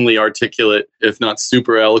insanely articulate, if not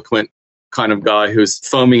super eloquent kind of guy who's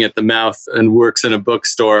foaming at the mouth and works in a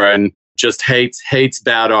bookstore and just hates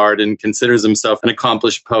bad art and considers himself an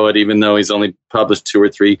accomplished poet, even though he's only published 2 or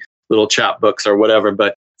 3 little chapbooks or whatever.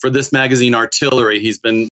 But for this magazine, Artillery, he's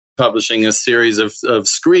been publishing a series of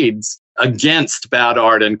screeds against bad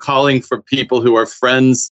art and calling for people who are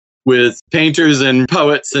friends with painters and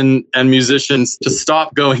poets and musicians to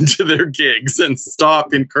stop going to their gigs and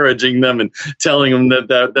stop encouraging them and telling them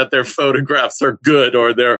that their photographs are good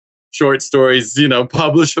or their short stories,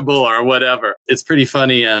 publishable or whatever. It's pretty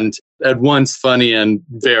funny and at once funny and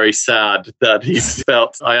very sad that he's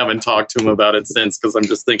felt. I haven't talked to him about it since because I'm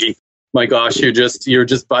just thinking, my gosh, you're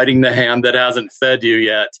just biting the hand that hasn't fed you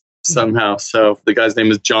yet somehow. So the guy's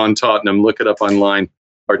name is John Tottenham. Look it up online.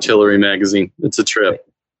 Artillery magazine. It's a trip.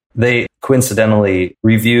 They coincidentally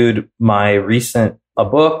reviewed a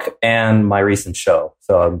book and my recent show.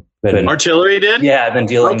 So Artillery did? Yeah, I've been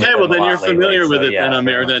dealing with it. Okay, well then you're familiar with it then,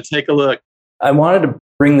 Amir. Then take a look. I wanted to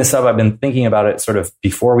bring this up. I've been thinking about it sort of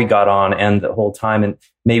before we got on and the whole time. And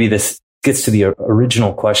maybe this gets to the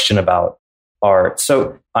original question about art.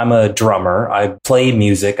 So I'm a drummer. I play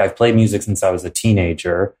music. I've played music since I was a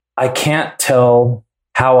teenager. I can't tell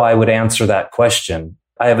how I would answer that question.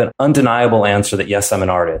 I have an undeniable answer that yes, I'm an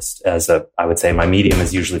artist. I would say my medium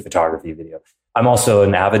is usually photography, video. I'm also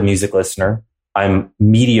an avid music listener. I'm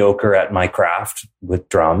mediocre at my craft with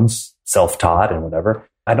drums, self-taught and whatever.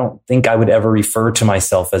 I don't think I would ever refer to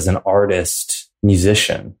myself as an artist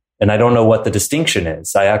musician. And I don't know what the distinction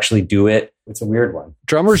is. I actually do it. It's a weird one.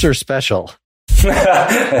 Drummers are special.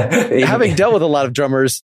 Having dealt with a lot of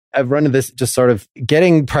drummers, I've run into this just sort of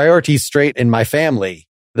getting priorities straight in my family.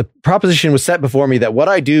 The proposition was set before me that what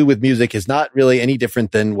I do with music is not really any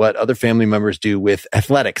different than what other family members do with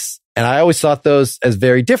athletics. And I always thought those as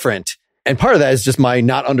very different. And part of that is just my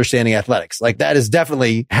not understanding athletics. Like that is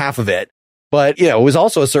definitely half of it. But, it was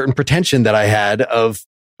also a certain pretension that I had of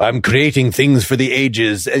I'm creating things for the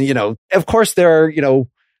ages. And, of course there are,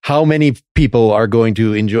 how many people are going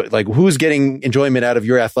to enjoy, like who's getting enjoyment out of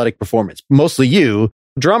your athletic performance? Mostly you.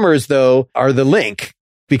 Drummers, though, are the link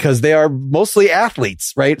because they are mostly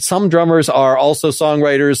athletes, right? Some drummers are also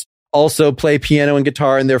songwriters, also play piano and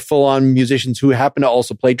guitar, and they're full-on musicians who happen to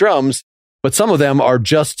also play drums. But some of them are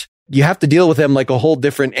just, you have to deal with them like a whole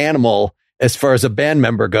different animal as far as a band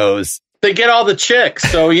member goes. They get all the chicks.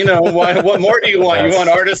 So, what more do you want? You want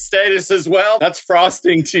artist status as well? That's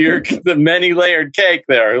frosting to the many layered cake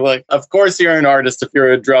there. Like, of course you're an artist if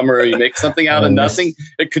you're a drummer or you make something out of nothing.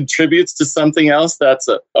 It contributes to something else. That's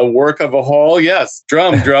a work of a whole. Yes.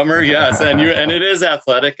 Drummer. Yes. And it is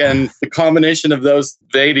athletic. And the combination of those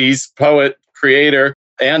Vades, poet, creator,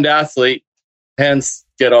 and athlete, hence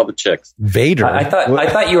get all the chicks. Vader. I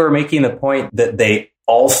thought you were making the point that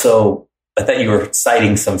I thought you were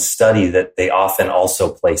citing some study that they often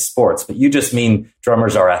also play sports, but you just mean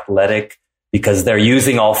drummers are athletic because they're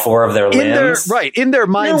using all 4 of their limbs. In their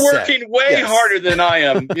mindset. You're working way harder than I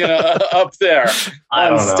am, up there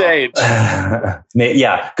on stage.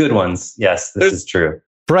 Yeah, good ones. Yes, this is true.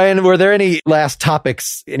 Brian, were there any last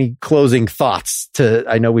topics, any closing thoughts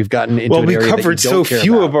I know we've gotten into an area that you don't care covered so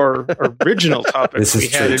few about. of our original topics we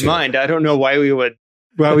had in mind. I don't know why we would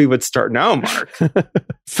why we would start now, Mark.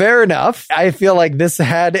 Fair enough. I feel like this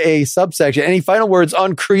had a subsection. Any final words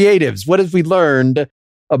on creatives? What have we learned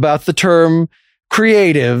about the term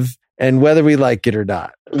creative and whether we like it or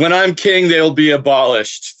not? When I'm king, they'll be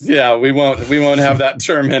abolished. Yeah, we won't have that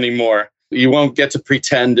term anymore. You won't get to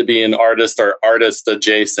pretend to be an artist or artist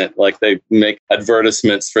adjacent. Like they make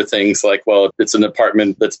advertisements for things like, well, it's an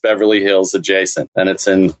apartment that's Beverly Hills adjacent and it's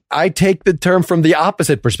in. I take the term from the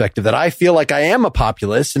opposite perspective, that I feel like I am a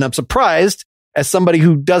populist, and I'm surprised as somebody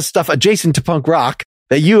who does stuff adjacent to punk rock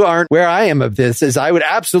that you aren't where I am of this. Is I would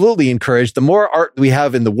absolutely encourage the more art we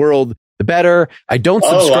have in the world, the better. I don't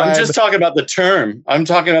subscribe. I'm just talking about the term. I'm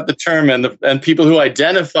talking about the term and people who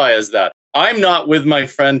identify as that. I'm not with my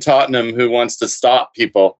friend Tottenham who wants to stop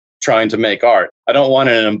people trying to make art. I don't want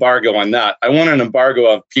an embargo on that. I want an embargo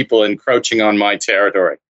of people encroaching on my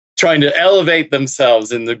territory, trying to elevate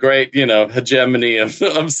themselves in the great, hegemony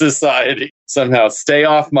of society. Somehow stay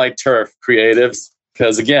off my turf, creatives.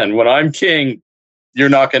 Because again, when I'm king, you're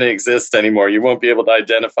not going to exist anymore. You won't be able to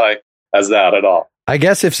identify as that at all. I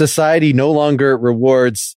guess if society no longer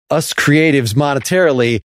rewards us creatives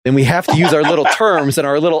monetarily, then we have to use our little terms and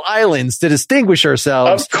our little islands to distinguish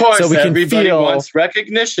ourselves. Of course, so we can everybody wants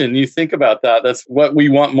recognition. You think about that. That's what we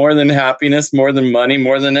want more than happiness, more than money,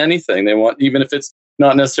 more than anything. They want, even if it's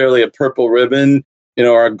not necessarily a purple ribbon,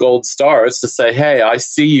 or a gold star, it's to say, hey, I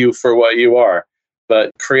see you for what you are. But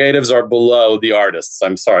creatives are below the artists.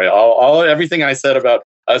 I'm sorry. Everything I said about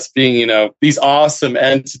us being, these awesome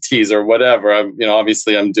entities or whatever,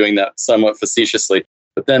 obviously I'm doing that somewhat facetiously.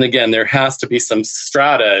 But then again, there has to be some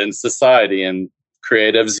strata in society, and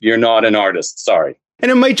creatives, you're not an artist. Sorry.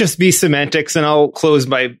 And it might just be semantics. And I'll close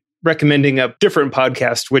by recommending a different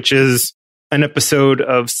podcast, which is an episode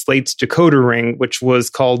of Slate's Decoder Ring, which was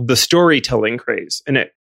called The Storytelling Craze. And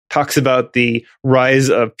it talks about the rise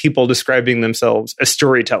of people describing themselves as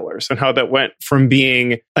storytellers and how that went from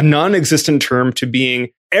being a non-existent term to being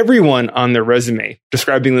everyone on their resume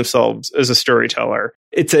describing themselves as a storyteller.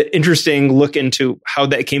 It's an interesting look into how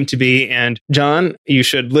that came to be. And John, you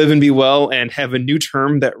should live and be well and have a new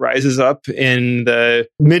term that rises up in the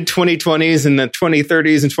mid-2020s and the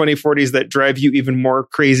 2030s and 2040s that drive you even more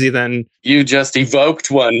crazy than... You just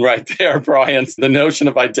evoked one right there, Brian. The notion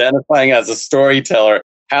of identifying as a storyteller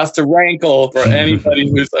has to rankle for anybody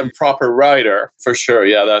who's a proper writer, for sure.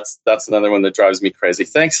 Yeah, that's another one that drives me crazy.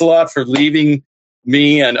 Thanks a lot for leaving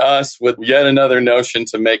me and us with yet another notion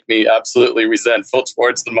to make me absolutely resentful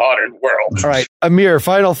towards the modern world. All right, Amir,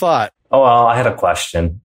 final thought. Oh, well, I had a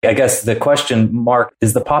question. I guess the question, Mark,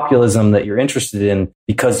 is the populism that you're interested in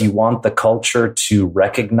because you want the culture to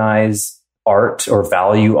recognize art or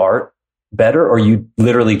value art better, or you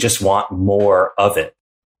literally just want more of it?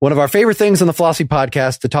 One of our favorite things on the Flossy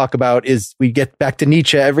podcast to talk about is we get back to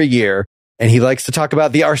Nietzsche every year, and he likes to talk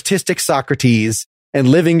about the artistic Socrates and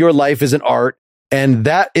living your life as an art. And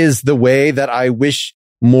that is the way that I wish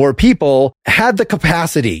more people had the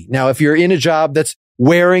capacity. Now, if you're in a job that's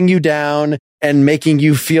wearing you down and making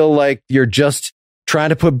you feel like you're just trying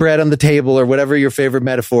to put bread on the table or whatever your favorite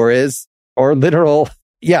metaphor is, or literal.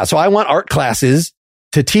 Yeah. So I want art classes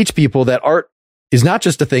to teach people that art is not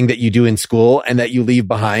just a thing that you do in school and that you leave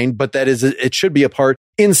behind, but that it should be a part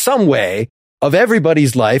in some way of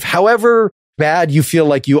everybody's life, however bad you feel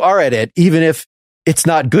like you are at it, even if it's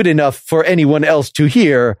not good enough for anyone else to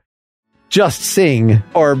hear. Just sing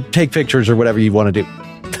or take pictures or whatever you want to do.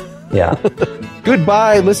 Yeah.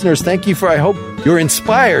 Goodbye, listeners. Thank you I hope you're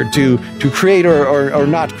inspired to create or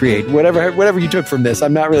not create, whatever you took from this.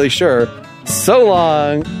 I'm not really sure. So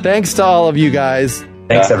long. Thanks to all of you guys.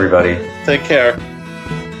 Thanks, everybody. Take care.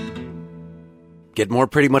 Get more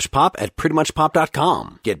Pretty Much Pop at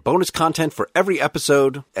prettymuchpop.com. Get bonus content for every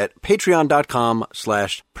episode at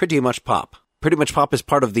patreon.com/prettymuchpop. Pretty Much Pop is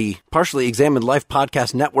part of the Partially Examined Life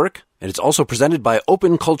podcast network, and it's also presented by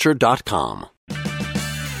openculture.com.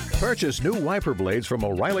 Purchase new wiper blades from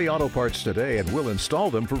O'Reilly Auto Parts today and we'll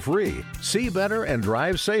install them for free. See better and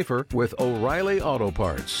drive safer with O'Reilly Auto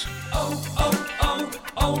Parts.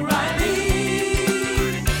 O'Reilly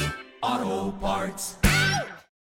Auto Parts.